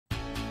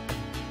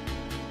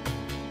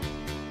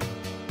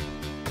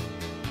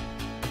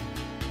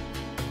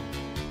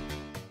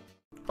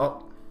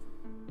Oh.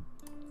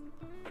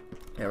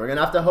 Yeah, we're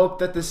gonna have to hope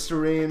that the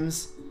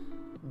streams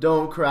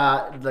don't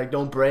crash, like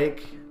don't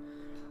break.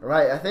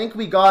 Alright, I think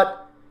we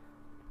got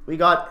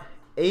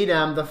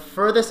Adam the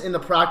furthest in the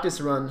practice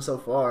run so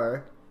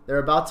far. They're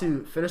about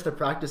to finish the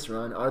practice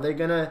run. Are they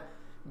gonna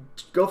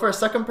go for a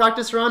second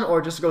practice run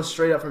or just go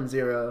straight up from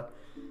 0?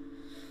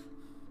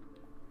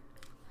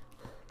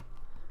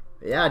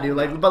 Yeah,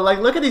 dude, but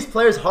look at these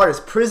players'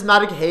 hardest.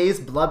 Prismatic Haze,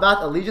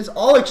 Bloodbath, Allegiance,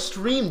 all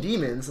extreme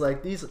demons.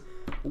 Like these.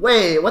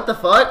 Wait, what the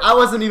fuck? I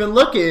wasn't even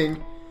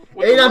looking.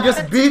 Adam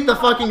just beat the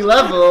fucking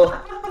level.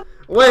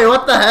 Wait,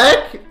 what the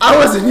heck? I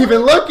wasn't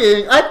even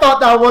looking. I thought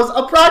that was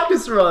a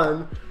practice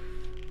run.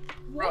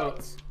 Bro.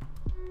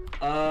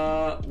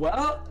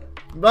 Well.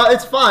 But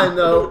it's fine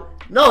though.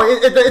 No,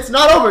 it's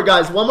not over,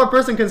 guys. One more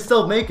person can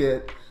still make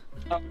it.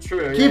 Oh,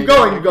 true. Keep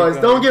going, you guys.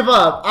 Don't give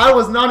up. I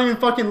was not even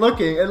fucking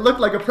looking. It looked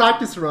like a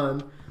practice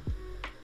run.